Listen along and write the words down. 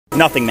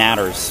Nothing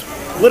matters.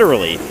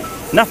 Literally,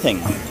 nothing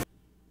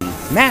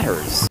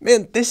matters.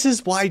 Man, this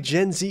is why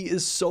Gen Z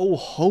is so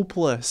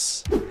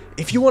hopeless.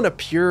 If you want a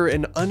pure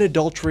and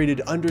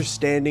unadulterated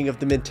understanding of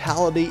the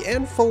mentality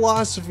and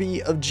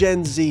philosophy of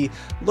Gen Z,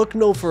 look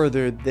no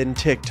further than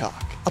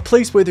TikTok. A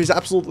place where there's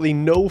absolutely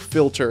no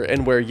filter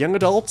and where young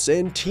adults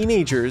and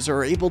teenagers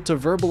are able to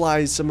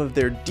verbalize some of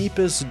their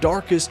deepest,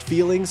 darkest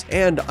feelings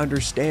and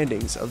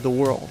understandings of the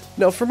world.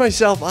 Now, for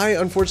myself, I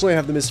unfortunately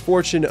have the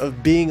misfortune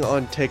of being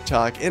on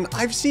TikTok, and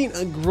I've seen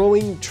a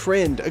growing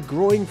trend, a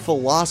growing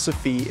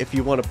philosophy, if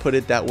you want to put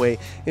it that way,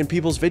 in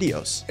people's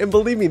videos. And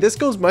believe me, this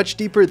goes much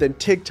deeper than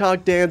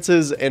TikTok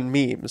dances and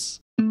memes.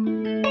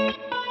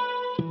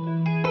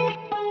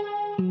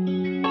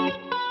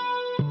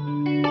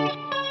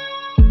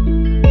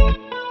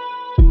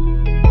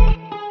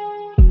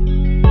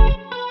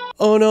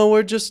 Oh no,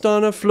 we're just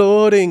on a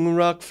floating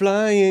rock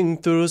flying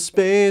through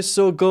space,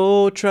 so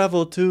go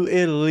travel to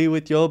Italy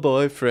with your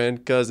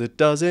boyfriend, cause it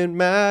doesn't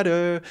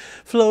matter.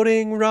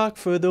 Floating rock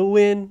for the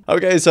win.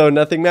 Okay, so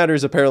nothing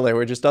matters apparently.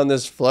 We're just on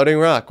this floating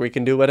rock. We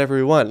can do whatever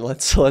we want.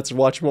 Let's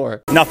watch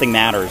more. Nothing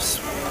matters.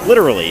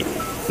 Literally,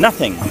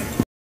 nothing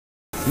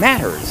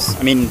matters.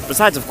 I mean,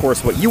 besides of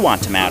course what you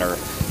want to matter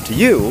to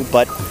you,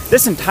 but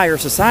this entire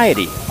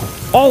society,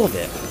 all of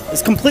it,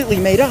 is completely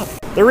made up.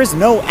 There is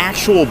no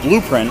actual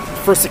blueprint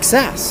for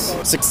success.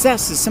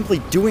 Success is simply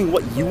doing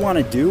what you want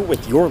to do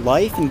with your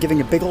life and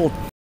giving a big old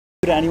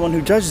to anyone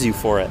who judges you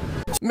for it.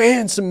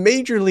 Man, some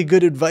majorly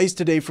good advice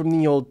today from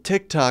the old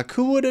TikTok.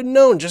 Who would have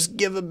known? Just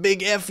give a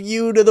big F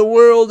you to the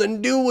world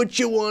and do what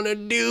you want to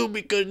do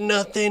because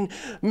nothing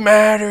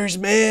matters,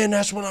 man.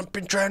 That's what I've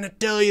been trying to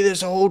tell you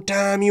this whole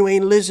time. You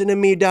ain't listening to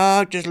me,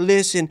 dog. Just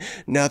listen.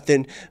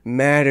 Nothing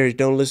matters.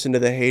 Don't listen to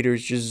the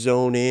haters. Just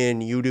zone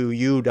in. You do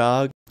you,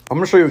 dog. I'm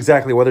going to show you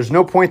exactly why there's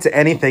no point to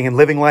anything and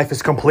living life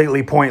is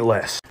completely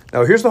pointless.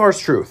 Now, here's the harsh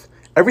truth.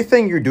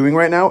 Everything you're doing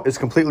right now is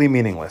completely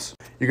meaningless.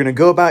 You're going to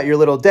go about your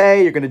little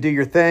day, you're going to do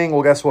your thing,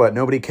 well guess what?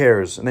 Nobody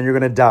cares, and then you're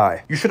going to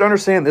die. You should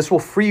understand this will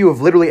free you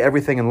of literally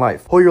everything in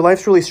life. Oh, your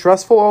life's really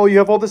stressful? Oh, you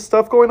have all this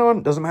stuff going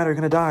on? Doesn't matter, you're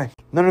going to die.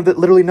 None of it,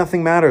 literally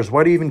nothing matters.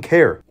 Why do you even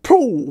care? Bro,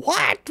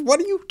 what? What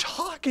are you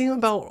talking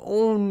about?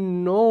 Oh,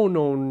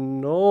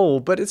 no.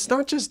 But it's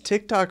not just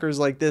TikTokers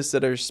like this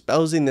that are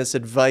espousing this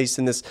advice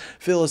and this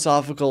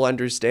philosophical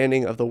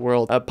understanding of the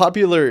world. A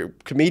popular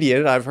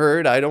comedian I've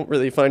heard, I don't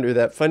really find her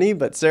that funny,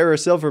 but Sarah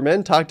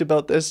Silverman talked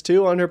about this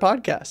too on her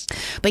podcast.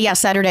 But yeah,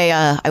 Saturday,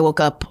 I woke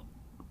up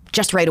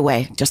just right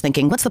away, just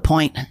thinking, what's the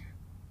point?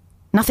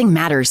 Nothing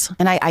matters.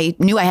 And I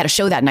knew I had a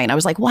show that night. And I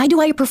was like, why do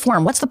I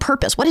perform? What's the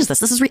purpose? What is this?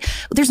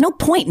 There's no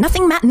point.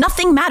 Nothing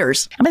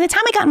matters. And by the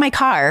time I got in my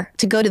car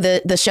to go to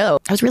the show,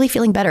 I was really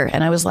feeling better.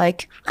 And I was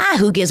like,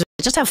 who gives a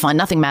just have fun.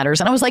 Nothing matters.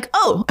 And I was like,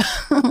 oh,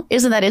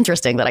 isn't that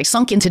interesting that I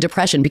sunk into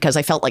depression because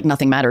I felt like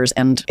nothing matters.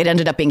 And it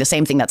ended up being the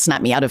same thing that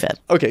snapped me out of it.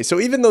 Okay, so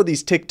even though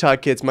these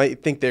TikTok kids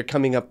might think they're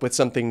coming up with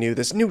something new,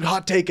 this new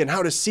hot take on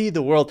how to see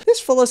the world, this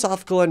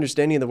philosophical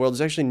understanding of the world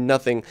is actually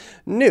nothing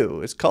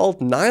new. It's called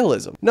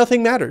nihilism.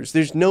 Nothing matters.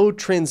 There's no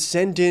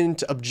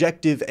transcendent,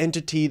 objective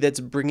entity that's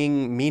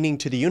bringing meaning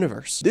to the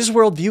universe. This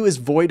worldview is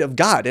void of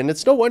God, and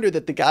it's no wonder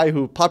that the guy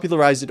who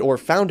popularized it or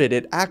founded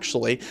it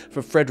actually,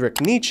 for Friedrich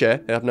Nietzsche,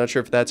 and I'm not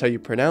sure if that's how you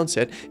pronounce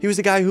it, he was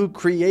the guy who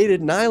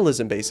created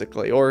nihilism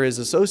basically, or is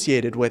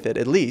associated with it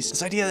at least.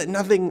 This idea that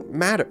nothing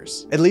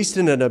matters, at least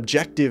in an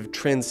objective,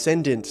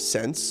 transcendent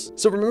sense.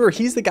 So remember,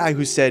 he's the guy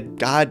who said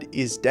God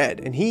is dead,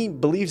 and he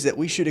believes that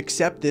we should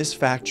accept this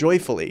fact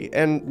joyfully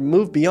and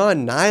move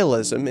beyond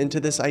nihilism into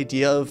this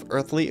idea of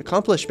earthly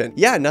accomplishment.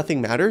 Yeah,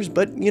 nothing matters,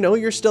 but you know,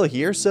 you're still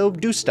here, so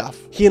do stuff.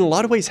 He in a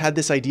lot of ways had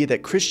this idea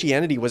that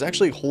Christianity was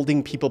actually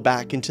holding people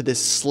back into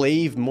this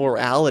slave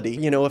morality.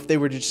 You know, if they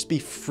were to just be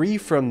free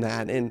from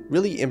that and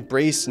really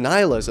embrace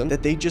nihilism,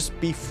 that they'd just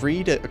be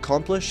free to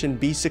accomplish and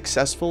be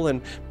successful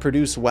and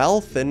produce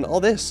wealth and all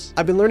this.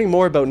 I've been learning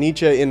more about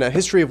Nietzsche in A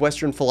History of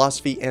Western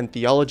Philosophy and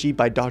Theology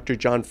by Dr.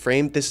 John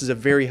Frame. This is a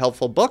very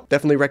helpful book.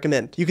 Definitely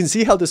recommend. You can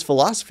see how this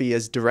philosophy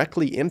has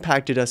directly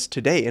impacted us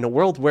today in a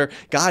world where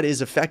God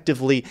is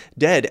effectively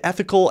dead.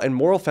 Ethical and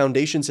moral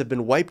foundations have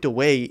been wiped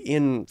away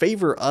in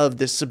favor of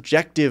this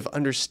subjective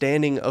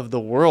understanding of the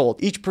world.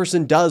 Each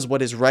person does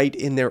what is right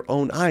in their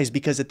own eyes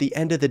because at the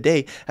end of the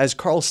day, as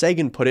Carl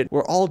Sagan put it,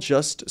 we're all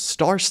just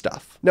star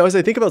stuff. Now, as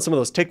I think about some of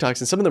those TikToks,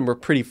 and some of them were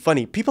pretty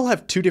funny, people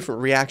have two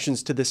different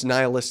reactions to this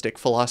nihilistic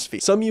philosophy.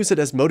 Some use it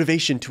as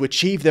motivation to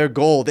achieve their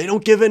goal. They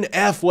don't give an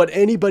F what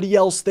anybody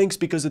else thinks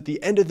because at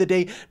the end of the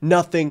day,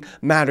 nothing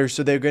matters,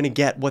 so they're going to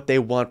get what they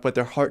want, what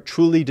their heart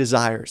truly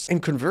desires.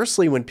 And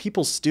conversely, when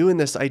people stew in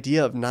this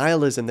idea of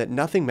nihilism that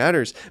nothing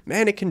matters,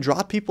 man, it can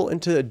drop people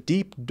into a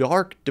deep,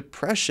 dark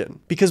depression.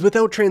 Because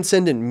without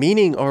transcendent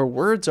meaning, our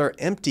words are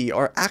empty,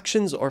 our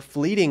actions are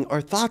fleeting,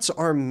 our thoughts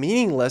are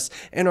meaningless. meaningless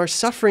and our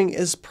suffering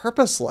is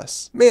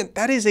purposeless. Man,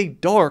 that is a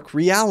dark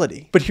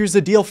reality. But here's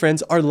the deal,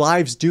 friends. Our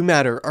lives do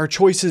matter. Our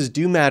choices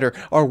do matter.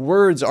 Our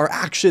words, our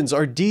actions,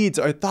 our deeds,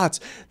 our thoughts,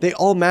 they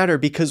all matter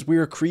because we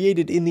are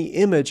created in the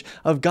image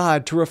of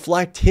God to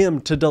reflect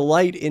Him, to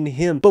delight in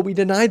Him. But we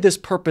denied this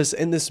purpose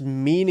and this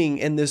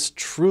meaning and this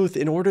truth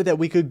in order that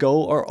we could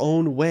go our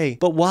own way.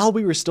 But while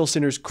we were still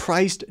sinners,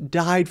 Christ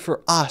died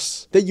for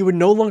us, that you would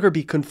no longer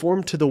be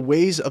conformed to the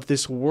ways of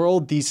this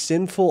world, these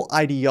sinful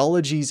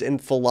ideologies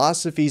and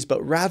philosophies,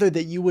 but rather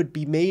that you would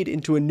be made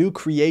into a new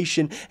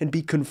creation and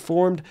be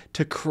conformed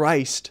to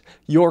Christ,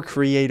 your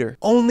Creator.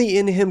 Only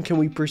in Him can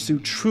we pursue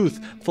truth,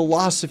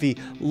 philosophy,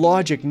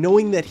 logic,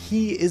 knowing that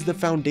He is the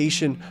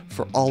foundation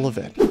for all of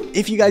it.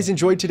 If you guys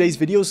enjoyed today's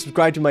video,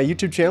 subscribe to my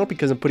YouTube channel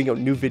because I'm putting out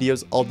new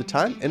videos all the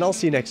time, and I'll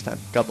see you next time.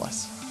 God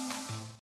bless.